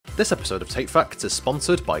This episode of Tatefacts is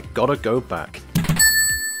sponsored by Gotta Go Back,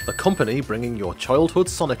 the company bringing your childhood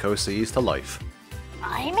Sonic OCs to life.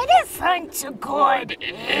 I'm an affront to God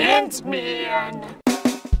and man.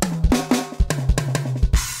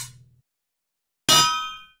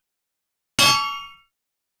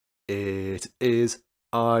 It is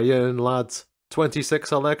iron, lads.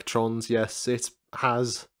 26 electrons, yes, it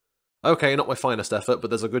has. Okay, not my finest effort, but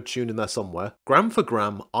there's a good tune in there somewhere. Gram for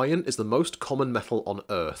gram, iron is the most common metal on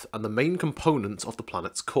Earth, and the main component of the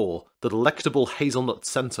planet's core, the delectable hazelnut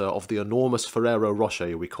centre of the enormous Ferrero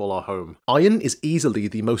Rocher we call our home. Iron is easily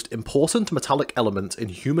the most important metallic element in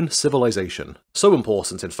human civilization. So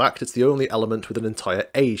important, in fact, it's the only element with an entire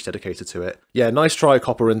age dedicated to it. Yeah, nice try,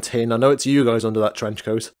 copper and tin, I know it's you guys under that trench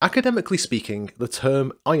coat. Academically speaking, the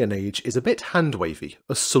term Iron Age is a bit hand-wavy.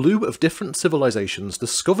 A slew of different civilizations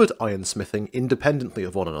discovered ironsmithing independently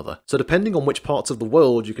of one another. So depending on which parts of the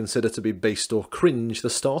world you consider to be based or cringe, the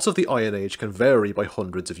start of the Iron Age can vary by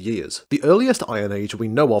hundreds of years. The earliest Iron Age we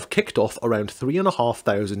know of kicked off around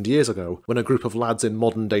 3,500 years ago, when a group of lads in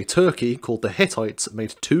modern-day Turkey called the Hittites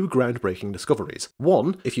made two groundbreaking discoveries.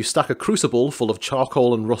 One, if you stack a crucible full of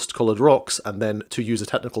charcoal and rust-coloured rocks, and then, to use a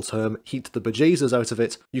technical term, heat the bejesus out of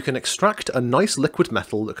it, you can extract a nice liquid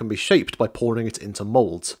metal that can be shaped by pouring it into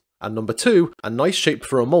moulds. And number two, a nice shape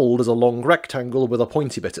for a mould is a long rectangle with a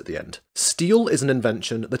pointy bit at the end. Steel is an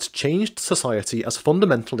invention that's changed society as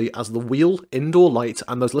fundamentally as the wheel, indoor light,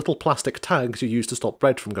 and those little plastic tags you use to stop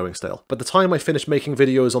bread from going stale. By the time I finish making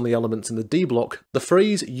videos on the elements in the D block, the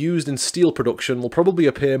phrase used in steel production will probably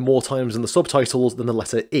appear more times in the subtitles than the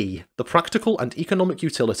letter E. The practical and economic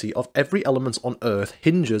utility of every element on Earth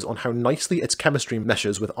hinges on how nicely its chemistry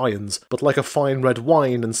meshes with irons, but like a fine red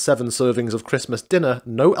wine and 7 servings of Christmas dinner,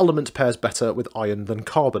 no element pairs better with iron than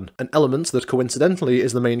carbon, an element that coincidentally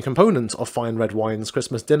is the main component of fine red wines,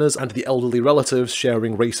 Christmas dinners, and the elderly relatives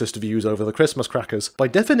sharing racist views over the Christmas crackers. By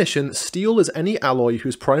definition, steel is any alloy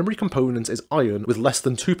whose primary component is iron with less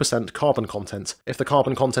than 2% carbon content. If the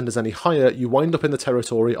carbon content is any higher, you wind up in the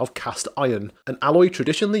territory of cast iron, an alloy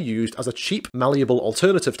traditionally used as a cheap, malleable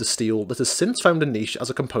alternative to steel that has since found a niche as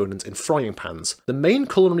a component in frying pans. The main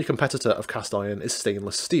culinary competitor of cast iron is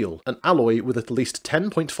stainless steel, an alloy with at least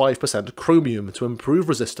 10.5% chromium to improve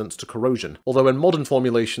resistance to corrosion, although in modern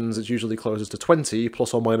formulations it's usually closer to 20,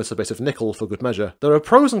 plus or minus a bit of nickel for good measure. There are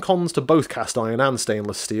pros and cons to both cast iron and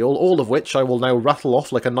stainless steel, all of which I will now rattle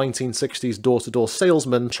off like a 1960s door-to-door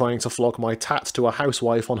salesman trying to flog my tat to a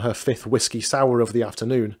housewife on her 5th whiskey sour of the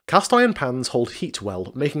afternoon. Cast iron pans hold heat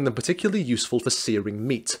well, making them particularly useful for searing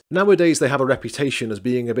meat. Nowadays they have a reputation as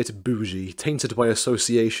being a bit bougie, tainted by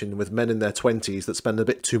association with men in their 20s that spend a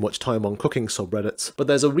bit too much time on cooking subreddits, but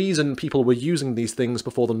there's a reason people were using these things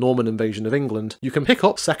before the Norman invasion of England. You can pick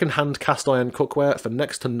up second-hand cast iron cookware for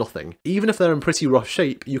next to nothing. Even if they're in pretty rough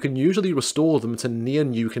shape, you can usually restore them to near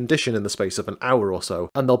new condition in the space of an hour or so,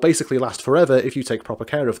 and they'll basically last forever if you take proper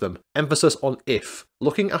care of them. Emphasis on if.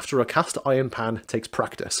 Looking after a cast iron pan takes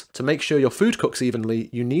practice. To make sure your food cooks evenly,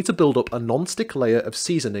 you need to build up a non-stick layer of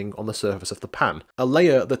seasoning on the surface of the pan. A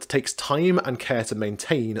layer that takes time and care to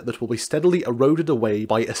maintain that will be steadily eroded away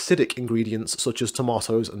by acidic ingredients such as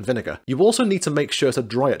tomatoes and vinegar. You also need to make sure to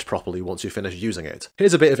dry it properly once you finish using it.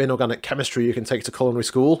 Here's a bit of inorganic chemistry you can take to culinary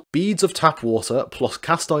school. Beads of tap water plus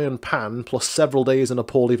cast iron pan plus several days in a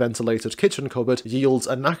poorly ventilated kitchen cupboard yields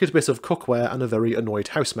a knackered bit of cookware and a very annoyed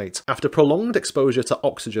housemate. After prolonged exposure to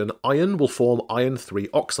oxygen, iron will form iron 3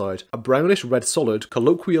 oxide, a brownish red solid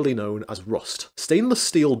colloquially known as rust. Stainless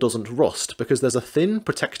steel doesn't rust because there's a thin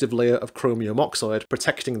protective layer of chromium oxide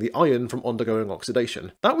protecting the iron from undergoing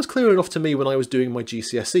oxidation. That was clear enough to me when I was doing my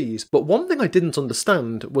GCSEs, but one thing I didn't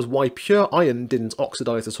understand was why pure iron didn't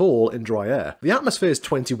oxidize at all in dry air. The atmosphere is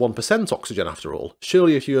 21% oxygen after all.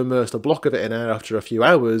 Surely if you immersed a block of it in air after a few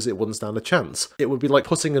hours, it wouldn't stand a chance. It would be like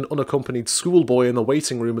putting an unaccompanied schoolboy in the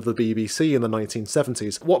waiting room of the BBC in the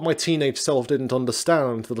 1970s. What my teenage self didn't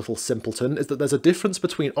understand, the little simpleton, is that there's a difference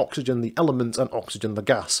between oxygen the element and oxygen the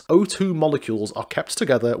gas. O2 molecules are kept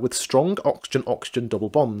together with strong oxygen-oxygen double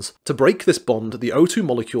bonds. To break this bond, the O2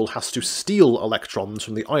 molecule has to steal electrons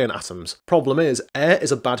from the iron atoms. Problem is, air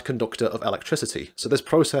is a bad conductor of electricity, so this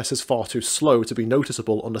process is far too slow to be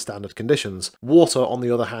noticeable under standard conditions. Water, on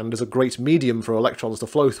the other hand, is a great medium for electrons to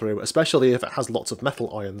flow through, especially if it has lots of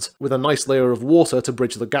metal ions. With a nice layer of water to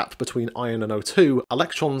bridge the gap between iron and O2,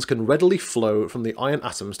 electrons can readily flow from the iron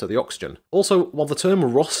atoms to the oxygen. Also, while the term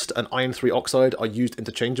rust and iron 3 oxide are used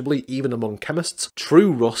interchangeably even among chemists,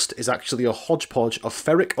 true rust is actually a hodgepodge of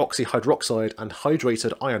ferric oxyhydroxide and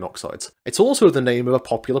hydrated iron oxides. It's also the name name of a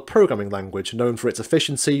popular programming language, known for its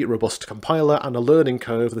efficiency, robust compiler, and a learning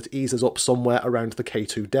curve that eases up somewhere around the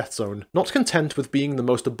K2 death zone. Not content with being the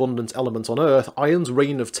most abundant element on Earth, Iron's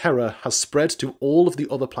reign of terror has spread to all of the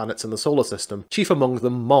other planets in the solar system, chief among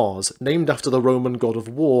them Mars, named after the Roman god of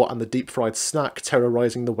war and the deep-fried snack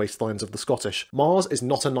terrorising the waistlines of the Scottish. Mars is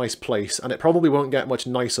not a nice place, and it probably won't get much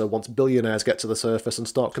nicer once billionaires get to the surface and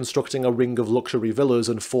start constructing a ring of luxury villas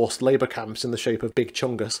and forced labour camps in the shape of big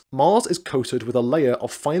chungus. Mars is coated with a layer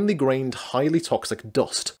of finely grained, highly toxic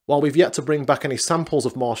dust. While we've yet to bring back any samples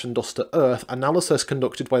of Martian dust to Earth, analysis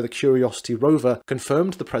conducted by the Curiosity rover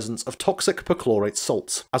confirmed the presence of toxic perchlorate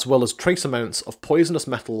salts, as well as trace amounts of poisonous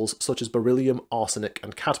metals such as beryllium, arsenic,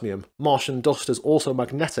 and cadmium. Martian dust is also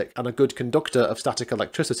magnetic and a good conductor of static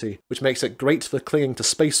electricity, which makes it great for clinging to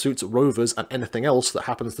spacesuits, rovers, and anything else that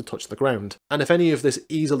happens to touch the ground. And if any of this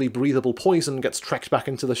easily breathable poison gets trekked back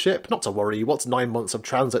into the ship, not to worry, what's 9 months of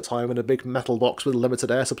transit time in a big metal box with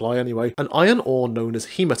limited air supply anyway? An iron ore known as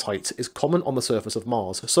hematite is common on the surface of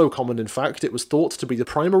Mars, so common in fact it was thought to be the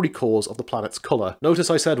primary cause of the planet's colour. Notice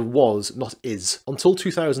I said was, not is. Until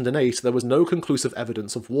 2008 there was no conclusive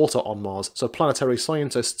evidence of water on Mars, so planetary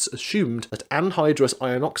scientists assumed that anhydrous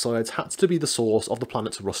iron oxides had to be the source of the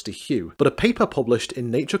planet's rusty hue. But a paper published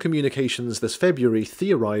in Nature Communications this February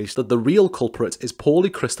theorised that the real culprit is poorly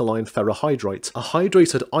crystalline ferrihydrite, a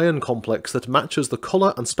hydrated iron complex that matches the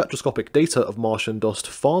colour and spectroscopic data of Martian dust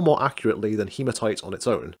far more accurately than hematite on its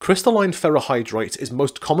own. Crystalline ferrihydrite is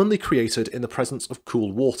most commonly created in the presence of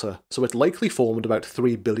cool water, so it likely formed about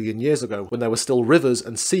 3 billion years ago, when there were still rivers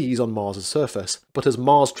and seas on Mars' surface. But as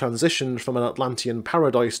Mars transitioned from an Atlantean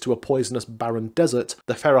paradise to a poisonous barren desert,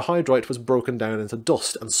 the ferrihydrite was broken down into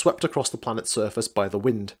dust and swept across the planet's surface by the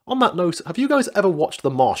wind. On that note, have you guys ever watched The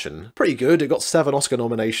Martian? Pretty good, it got 7 Oscar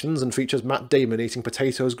nominations and features Matt Damon eating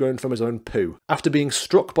potatoes grown from his own poo. After being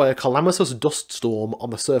struck by a calamitous dust storm on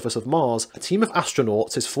the surface of Mars, a team of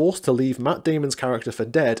astronauts is forced to leave Matt Damon's character for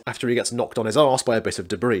dead after he gets knocked on his arse by a bit of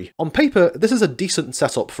debris. On paper, this is a decent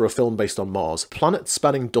setup for a film based on Mars.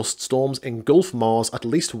 Planet-spanning dust storms engulf Mars at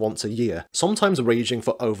least once a year, sometimes raging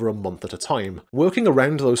for over a month at a time. Working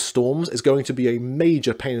around those storms is going to be a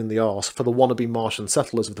major pain in the arse for the wannabe Martian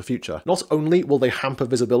settlers of the future. Not only will they hamper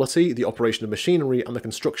visibility, the operation of machinery, and the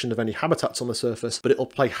construction of any habitats on the surface, but it'll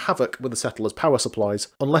play havoc with the settlers' power supplies.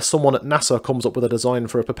 Unless someone at NASA comes up with a design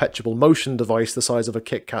for a perpetual motion device the size of a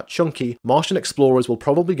Kit Kat Chunky, Martian explorers will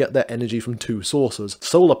probably get their energy from 2 sources: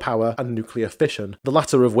 solar power and nuclear fission, the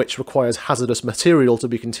latter of which requires hazardous material to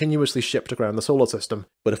be continuously shipped around the solar system.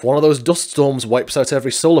 But if one of those dust storms wipes out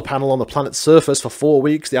every solar panel on the planet's surface for 4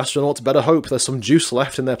 weeks, the astronauts better hope there's some juice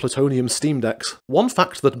left in their plutonium steam decks. One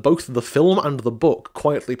fact that both the film and the book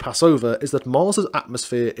quietly pass over is that Mars'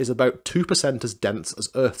 atmosphere is about 2% as dense as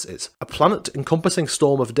Earth's is. A planet-encompassing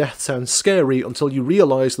storm of death sounds scary until you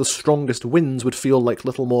realise the strongest winds would feel like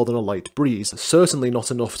little more than a light breeze, certainly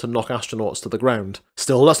not enough to knock astronauts to the ground.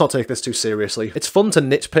 Still, let's not take this too seriously. It's fun to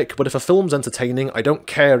nitpick, but if a film's entertaining, I don't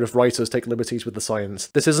care if writers take liberties with the science.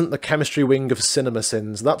 This isn't the chemistry wing of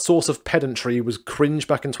CinemaSins. That sort of pedantry was cringe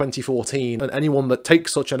back in 2014, and anyone that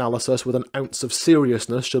takes such analysis with an ounce of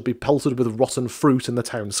seriousness should be pelted with rotten fruit in the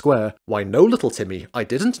town square. Why no, little Timmy, I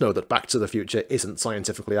didn't know that Back to the Future isn't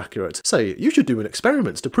scientifically accurate. Say, you should do an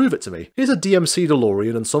experiment to prove it to me. Here's a DMC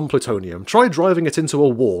DeLorean and some plutonium. Try driving it into a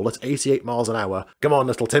wall at 88 miles an hour. Come on,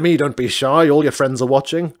 little Timmy, don't be shy, all your friends are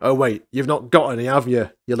watching. Oh wait, you've not got any, have you?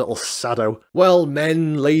 You little sado. Well,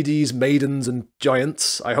 men, ladies, maidens, and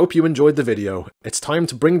giants, I hope you enjoyed the video. It's time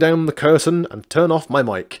to bring down the curtain and turn off my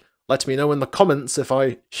mic. Let me know in the comments if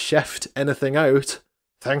I chefed anything out.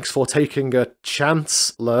 Thanks for taking a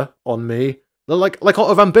chancellor on me. Like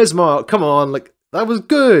Otto van Bismarck, come on, like, that was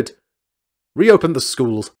good. Reopen the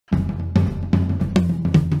schools.